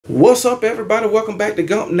What's up, everybody? Welcome back to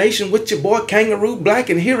Gump Nation with your boy Kangaroo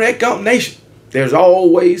Black. And here at Gump Nation, there's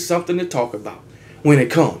always something to talk about when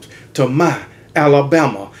it comes to my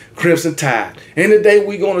Alabama Crimson Tide. And today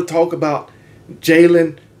we're going to talk about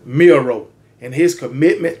Jalen Milroe and his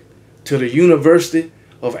commitment to the University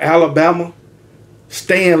of Alabama,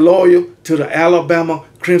 staying loyal to the Alabama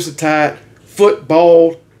Crimson Tide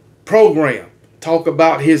football program. Talk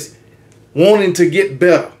about his wanting to get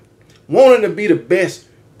better, wanting to be the best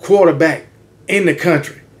quarterback in the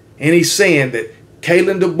country. And he's saying that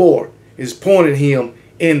Jalen Deboer is pointing him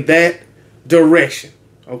in that direction.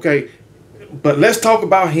 Okay, but let's talk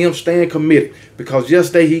about him staying committed, because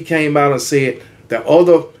yesterday he came out and said that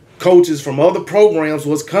other coaches from other programs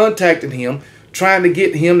was contacting him, trying to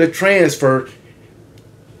get him to transfer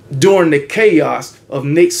during the chaos of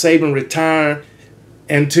Nick Saban retiring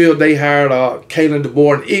until they hired Jalen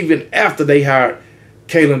Deboer, and even after they hired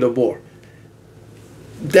Jalen Deboer.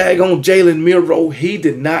 Daggone Jalen Milroe, he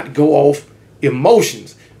did not go off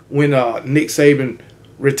emotions when Nick Saban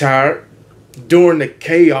retired during the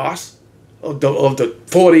chaos of the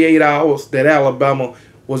 48 hours that Alabama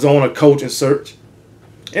was on a coaching search.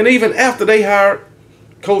 And even after they hired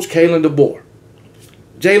Coach Jalen Deboer,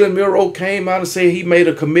 Jalen Milroe came out and said he made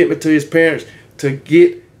a commitment to his parents to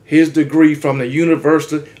get his degree from the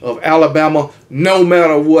University of Alabama no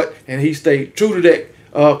matter what. And he stayed true to that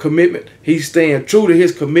commitment. He's staying true to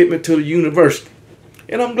his commitment to the university.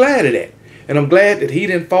 And I'm glad of that. And I'm glad that he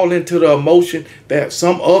didn't fall into the emotion that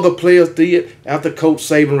some other players did after Coach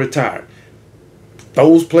Saban retired.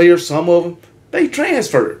 Those players, some of them, they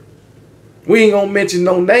transferred. We ain't going to mention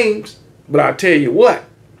no names, but I tell you what,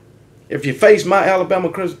 if you face my Alabama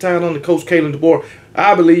Crimson Tide under Coach Jalen Deboer,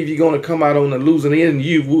 I believe you're going to come out on the losing end,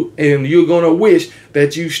 and you're going to wish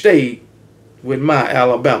that you stayed with my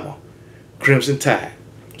Alabama Crimson Tide.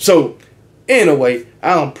 So, anyway,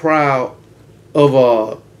 I'm proud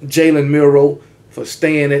of Jalen Milroe for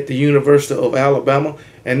staying at the University of Alabama,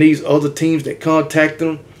 and these other teams that contacted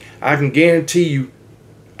him, I can guarantee you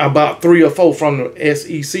about 3 or 4 from the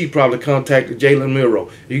SEC probably contacted Jalen Milroe.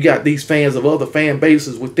 You got these fans of other fan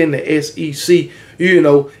bases within the SEC, you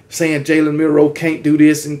know, saying Jalen Milroe can't do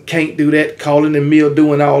this and can't do that, calling him Mill,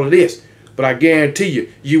 doing all of this. But I guarantee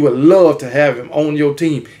you, you would love to have him on your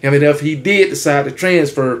team. I mean, if he did decide to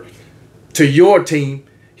transfer to your team,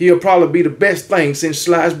 he'll probably be the best thing since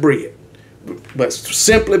sliced bread. But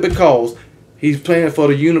simply because he's playing for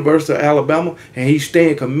the University of Alabama and he's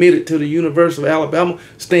staying committed to the University of Alabama,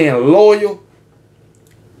 staying loyal,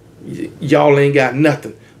 y'all ain't got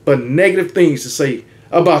nothing but negative things to say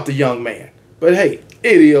about the young man. But hey,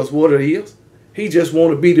 it is what it is. He just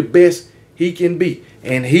want to be the best he can be,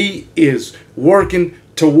 and he is working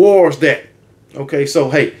towards that. Okay, so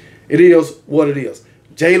hey, it is what it is.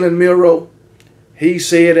 Jalen Milroe, he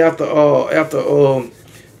said after Jalen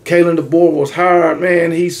Deboer was hired,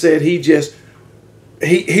 man, he said he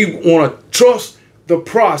want to trust the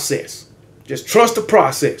process. Just trust the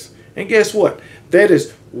process. And guess what? That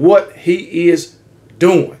is what he is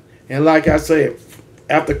doing. And like I said,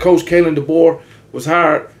 after Coach Jalen Deboer was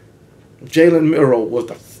hired, Jalen Milroe was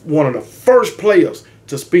one of the first players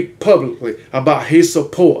to speak publicly about his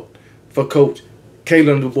support for Coach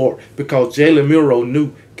Jalen Deboer, because Jalen Milroe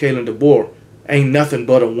knew Jalen Deboer ain't nothing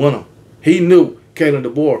but a winner. He knew Jalen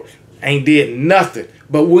Deboer ain't did nothing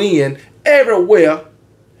but win everywhere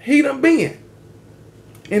he done been.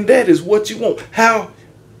 And that is what you want. How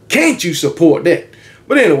can't you support that?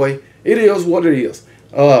 But anyway, it is what it is.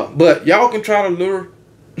 But y'all can try to lure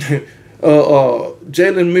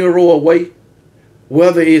Jalen Milroe away.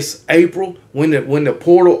 Whether it's April, when the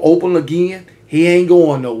portal open again, he ain't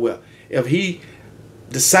going nowhere. If he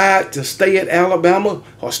decide to stay at Alabama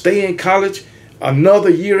or stay in college another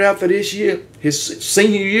year after this year, his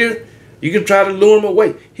senior year, you can try to lure him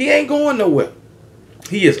away. He ain't going nowhere.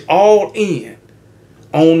 He is all in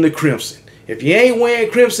on the Crimson. If you ain't wearing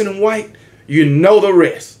crimson and white, you know the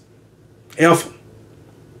rest. F him.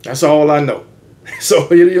 That's all I know. So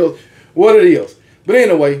it is what it is. But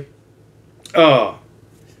anyway,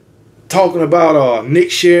 talking about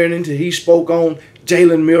Nick Sheridan, he spoke on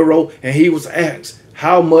Jalen Milroe, and he was asked,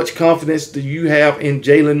 how much confidence do you have in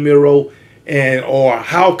Jalen Milroe, or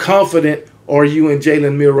how confident are you in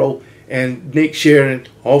Jalen Milroe? And Nick Sheridan,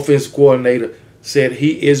 offensive coordinator, said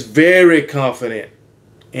he is very confident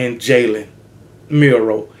in Jalen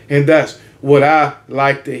Milroe. And that's what I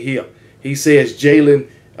like to hear. He says Jalen,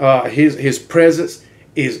 his presence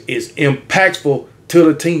is impactful to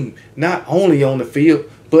the team, not only on the field,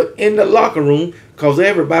 but in the locker room, because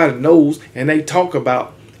everybody knows and they talk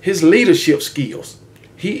about his leadership skills.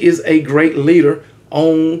 He is a great leader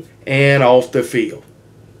on and off the field.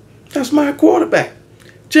 That's my quarterback.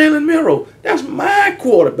 Jalen Milroe, that's my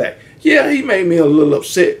quarterback. Yeah, he made me a little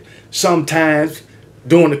upset sometimes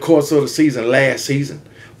during the course of the season last season,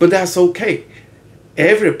 but that's okay.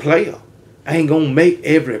 Every player ain't going to make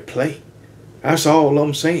every play. That's all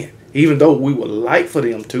I'm saying, even though we would like for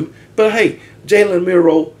them to. But hey, Jalen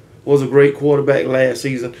Milroe was a great quarterback last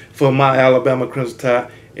season for my Alabama Crimson Tide,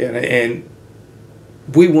 and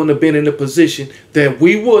we wouldn't have been in the position that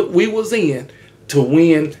we was in to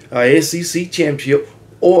win a SEC championship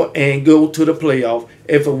and go to the playoff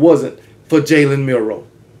if it wasn't for Jalen Milroe.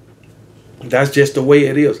 That's just the way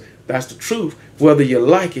it is. That's the truth, whether you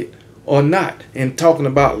like it or not. And talking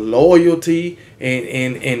about loyalty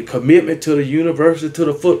and commitment to the university, to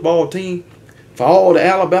the football team, for all the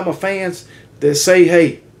Alabama fans that say,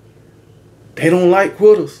 hey, they don't like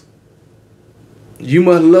quitters, you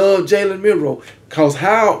must love Jalen Milroe. Because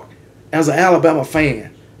how, as an Alabama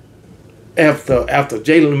fan, after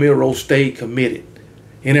Jalen Milroe stayed committed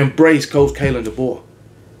and embraced Coach Kalen Deboer,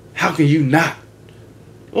 how can you not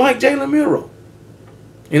like Jalen Milroe?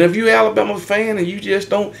 And if you're an Alabama fan and you just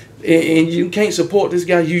don't, and you can't support this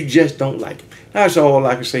guy, you just don't like him. That's all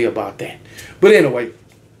I can say about that. But anyway,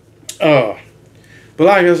 but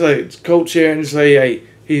like I say, Coach Sheridan say, hey,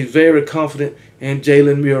 he's very confident in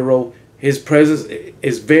Jalen Milroe. His presence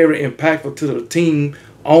is very impactful to the team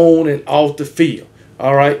on and off the field.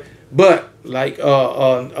 All right. But like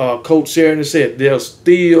Coach Sheridan said, there's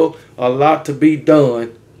still a lot to be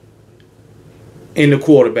done in the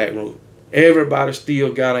quarterback room. Everybody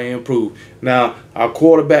still got to improve. Now, our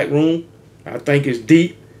quarterback room, I think, is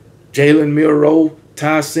deep. Jalen Milroe,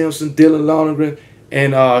 Ty Simpson, Dylan Lonergan,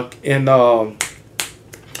 and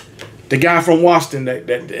the guy from Washington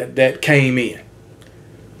that came in.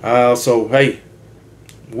 So, hey,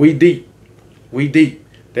 we deep. We deep.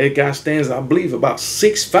 That guy stands, I believe, about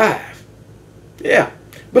 6'5". Yeah.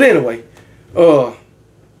 But anyway,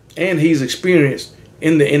 and he's experienced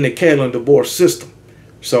in the Kalen Deboer system.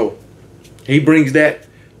 So he brings that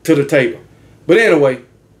to the table. But anyway,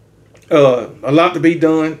 a lot to be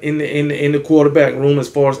done in the quarterback room as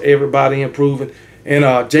far as everybody improving. And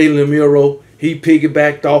Jalen Milroe, he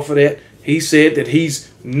piggybacked off of that. He said that he's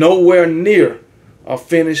nowhere near a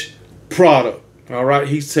finished product. All right.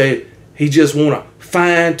 He said he just want to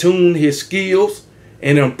fine-tune his skills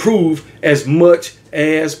and improve as much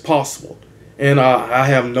as possible. And I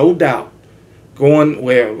have no doubt going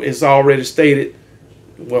where it's already stated,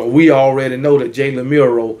 well, we already know that Jalen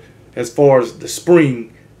Milroe, as far as the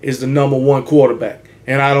spring, is the #1 quarterback.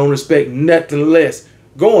 And I don't expect nothing less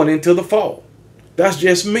going into the fall. That's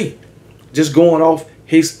just me. Just going off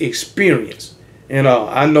his experience. And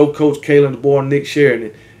I know Coach Kalen Deboer and Nick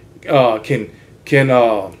Sheridan can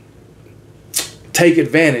take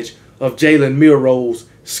advantage of Jalen Milroe's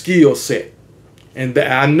skill set. And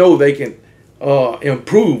I know they can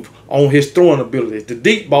improve on his throwing ability. The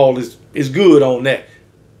deep ball is good on that.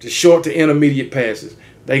 The short to intermediate passes,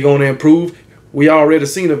 they're going to improve. We already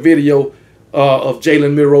seen a video of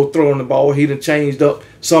Jalen Milroe throwing the ball. He done changed up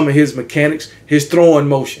some of his mechanics, his throwing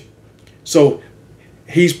motion. So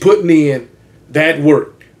he's putting in that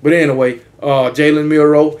work. But anyway, Jalen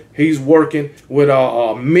Milroe, he's working with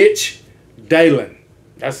Mitch Dalen.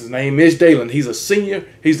 That's his name, Mitch Dalen. He's a senior.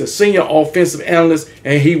 He's the senior offensive analyst,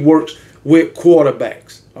 and he works with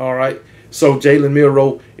quarterbacks. All right. So Jalen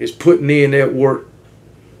Milroe is putting in that work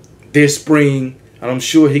this spring, and I'm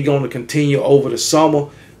sure he's going to continue over the summer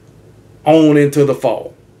on into the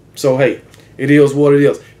fall. So, hey, it is what it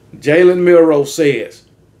is. Jalen Milroe says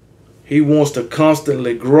he wants to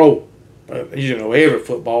constantly grow. You know, every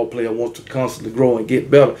football player wants to constantly grow and get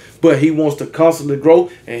better. But he wants to constantly grow,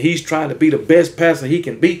 and he's trying to be the best passer he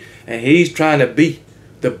can be, and he's trying to be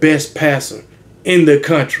the best passer in the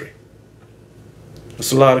country.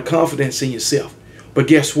 That's a lot of confidence in yourself. But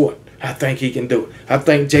guess what? I think he can do it. I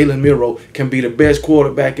think Jalen Milroe can be the best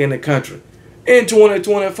quarterback in the country in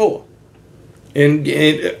 2024. And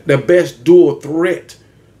the best dual threat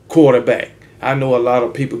quarterback. I know a lot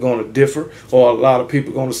of people going to differ, or a lot of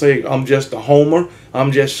people going to say, I'm just a homer.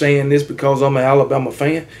 I'm just saying this because I'm an Alabama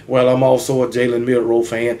fan. Well, I'm also a Jalen Milroe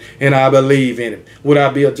fan, and I believe in him. Would I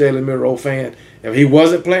be a Jalen Milroe fan if he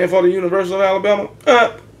wasn't playing for the University of Alabama?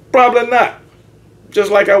 Probably not. Just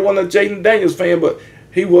like I wasn't a Jaden Daniels fan, but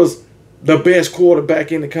he was the best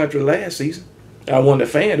quarterback in the country last season. I wasn't a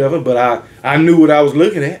fan of him, but I knew what I was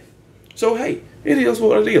looking at. So, hey, it is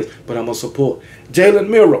what it is. But I'm going to support Jalen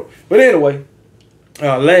Milroe. But anyway,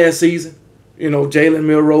 last season, you know, Jalen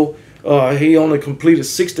Milroe, he only completed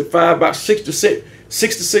about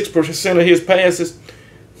 66% of his passes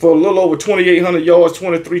for a little over 2,800 yards,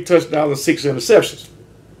 23 touchdowns, and 6 interceptions.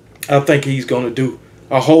 I think he's going to do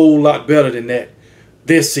a whole lot better than that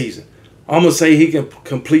this season. I'm going to say he can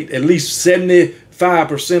complete at least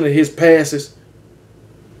 75% of his passes.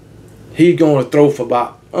 He's going to throw for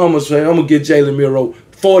about, I'm going to get Jalen Milroe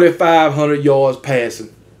 4,500 yards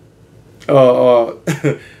passing in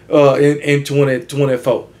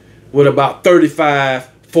 2024 with about 35,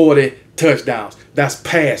 40 touchdowns. That's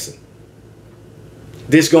passing.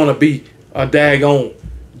 This going to be a daggone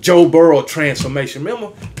Joe Burrow transformation.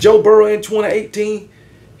 Remember, Joe Burrow in 2018,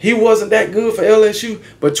 he wasn't that good for LSU,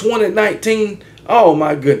 but 2019, oh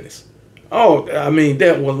my goodness. Oh, I mean,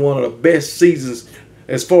 that was one of the best seasons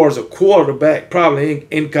as far as a quarterback probably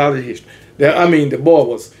in college history. I mean, the boy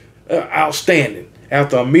was outstanding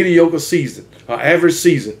after a mediocre season, an average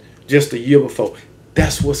season just a year before.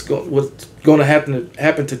 That's what's going to happen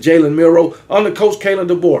to Jalen Milroe under Coach Kalen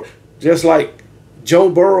Deboer. Just like Joe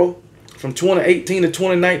Burrow from 2018 to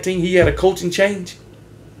 2019, he had a coaching change.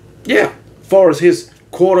 Yeah, as far as his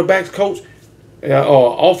quarterback's coach,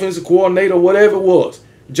 or offensive coordinator, whatever it was,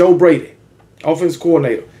 Joe Brady, offensive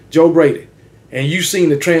coordinator, Joe Brady. And you've seen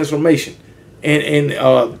the transformation in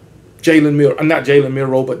Jalen Milroe, not Jalen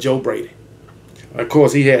Milroe, but Joe Brady. Of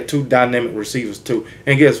course, he had two dynamic receivers too.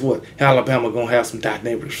 And guess what? Alabama going to have some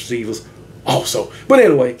dynamic receivers also. But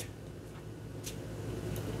anyway,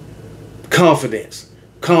 confidence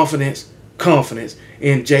in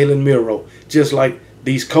Jalen Milroe. Just like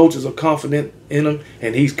these coaches are confident in him,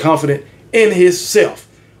 and he's confident in himself.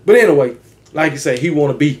 But anyway, like you say, he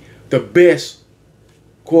want to be the best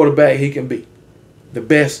quarterback he can be. The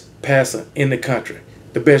best passer in the country.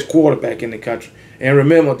 The best quarterback in the country. And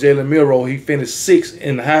remember, Jalen Milroe, he finished 6th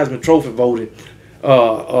in the Heisman Trophy voting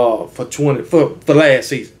for last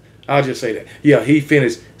season. I'll just say that. Yeah, he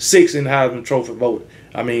finished 6th in the Heisman Trophy voting.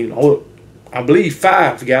 I mean, I believe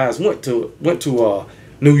 5 guys went to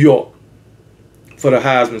New York for the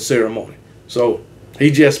Heisman ceremony. So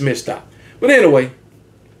he just missed out. But anyway,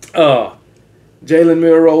 Jalen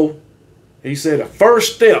Milroe, he said the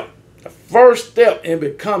first step in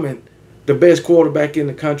becoming the best quarterback in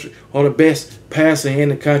the country or the best passer in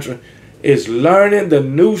the country is learning the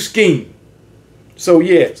new scheme. So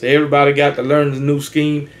yes, everybody got to learn the new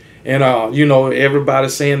scheme, and you know,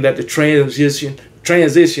 everybody's saying that the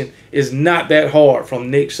transition is not that hard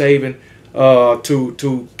from Nick Saban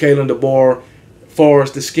to Kalen Deboer for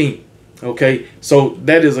the scheme. Okay, so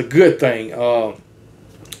that is a good thing.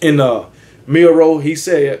 In Milroe, he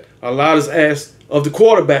said a lot is asked of the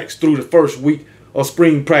quarterbacks through the first week of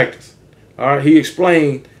spring practice. All right, he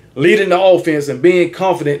explained leading the offense and being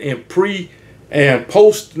confident in pre and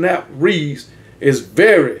post snap reads is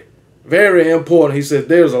very, very important. He said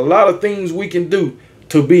there's a lot of things we can do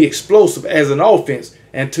to be explosive as an offense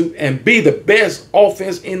and be the best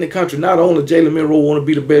offense in the country. Not only Jalen Milroe want to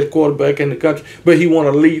be the best quarterback in the country, but he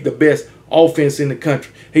want to lead the best offense in the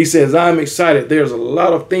country. He says, I'm excited. There's a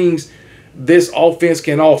lot of things this offense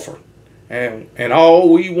can offer. And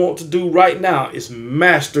all we want to do right now is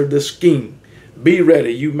master the scheme. Be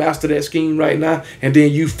ready. You master that scheme right now, and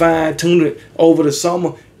then you fine-tune it over the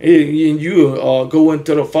summer, and you go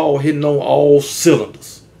into the fall hitting on all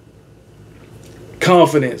cylinders.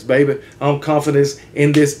 Confidence, baby. I'm confident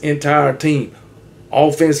in this entire team,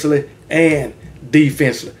 offensively and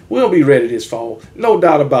defensively. We'll be ready this fall. No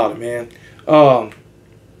doubt about it, man.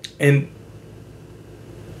 And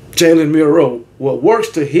Jalen Milroe, what works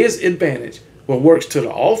to his advantage, what works to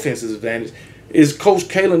the offense's advantage, is Coach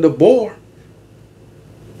Kalen Deboer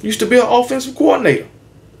used to be an offensive coordinator.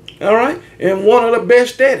 All right? And one of the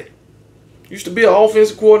best at it. Used to be an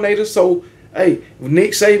offensive coordinator. So, hey,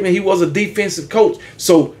 Nick Saban, he was a defensive coach.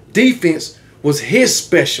 So, defense was his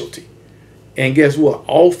specialty. And guess what?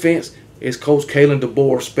 Offense is Coach Kalen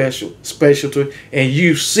Deboer's specialty. And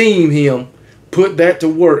you've seen him put that to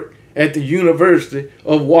work at the University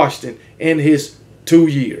of Washington in his 2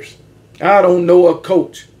 years. I don't know a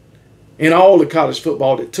coach in all of college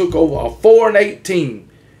football that took over a 4-8 team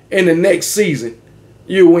in the next season,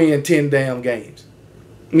 you win 10 damn games.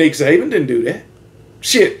 Nick Saban didn't do that.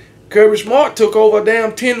 Shit, Kirby Smart took over a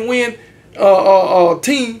damn 10-win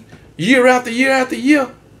team year after year after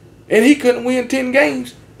year, and he couldn't win 10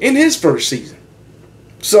 games in his first season.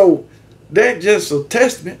 So that's just a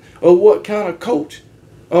testament of what kind of coach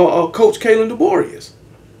Coach Kalen Deboer is.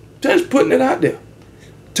 Just putting it out there.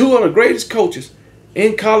 Two of the greatest coaches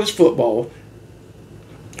in college football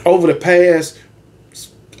over the past,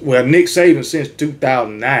 well, Nick Saban since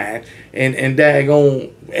 2009, and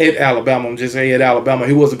daggone at Alabama. I'm just saying at Alabama.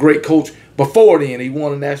 He was a great coach before then. He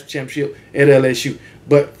won a national championship at LSU.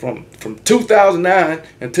 But from 2009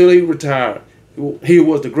 until he retired, he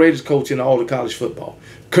was the greatest coach in all of college football.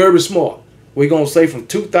 Kirby Smart, we're going to say from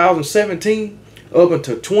 2017 up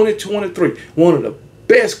until 2023, one of the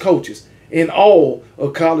best coaches in all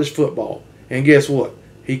of college football. And guess what?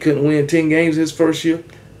 He couldn't win 10 games his first year.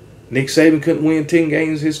 Nick Saban couldn't win 10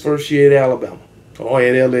 games his first year at Alabama or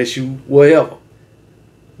at LSU, wherever.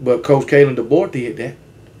 But Coach Kalen Deboer did that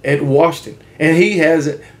at Washington. And he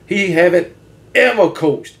haven't ever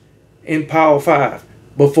coached in Power 5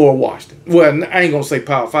 before Washington. Well, I ain't going to say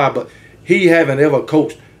Power 5, but he haven't ever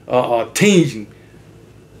coached a team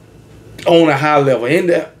on a high level.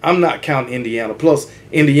 I'm not counting Indiana. Plus,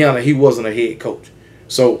 Indiana, he wasn't a head coach.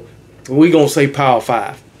 So, we're going to say Power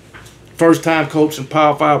 5. First time coach in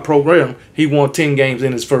Power 5 program, he won 10 games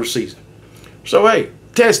in his first season. So, hey,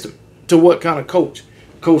 test him to what kind of coach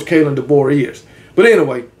Coach Kalen Deboer is. But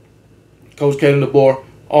anyway, Coach Kalen Deboer,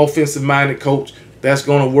 offensive-minded coach, that's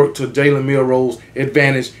going to work to Jalen Milroe's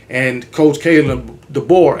advantage. And Coach Kalen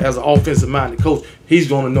Deboer, as an offensive-minded coach, he's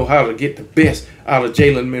going to know how to get the best out of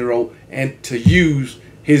Jalen Milroe and to use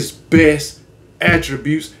his best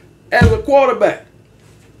attributes as a quarterback.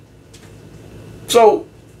 So,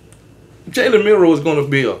 Jalen Milroe is going to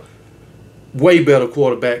be a way better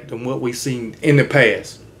quarterback than what we've seen in the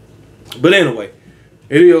past. But anyway,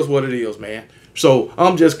 it is what it is, man. So,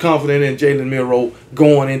 I'm just confident in Jalen Milroe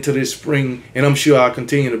going into this spring, and I'm sure I'll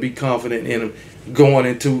continue to be confident in him going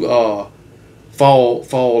into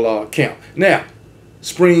fall camp. Now,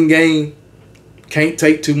 spring game, can't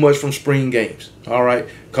take too much from spring games, all right?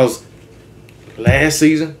 Because last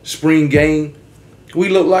season, spring game, we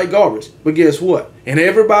looked like garbage. But guess what? And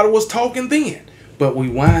everybody was talking then. But we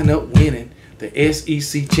wind up winning the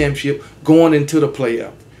SEC championship going into the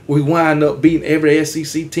playoff. We wind up beating every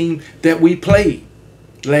SEC team that we played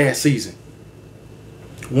last season.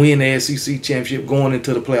 Win the SEC championship going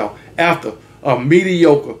into the playoff after a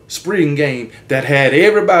mediocre spring game that had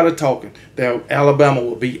everybody talking that Alabama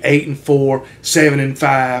would be 8-4,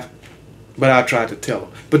 7-5. But I tried to tell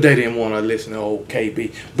them. But they didn't want to listen to old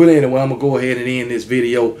KB. But anyway, I'm going to go ahead and end this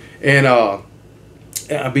video. And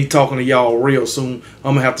I'll be talking to y'all real soon.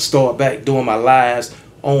 I'm going to have to start back doing my lives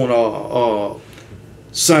on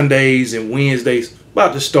Sundays and Wednesdays.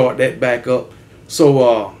 About to start that back up.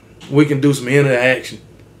 So we can do some interaction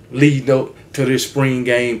leading up to this spring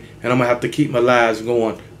game. And I'm going to have to keep my lives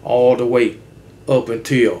going all the way up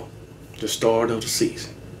until the start of the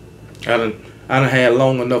season. I done had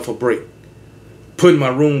long enough a break. Putting my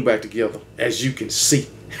room back together, as you can see.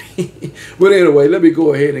 But anyway, let me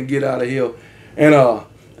go ahead and get out of here. And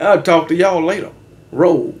I'll talk to y'all later.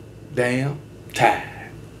 Roll damn tide.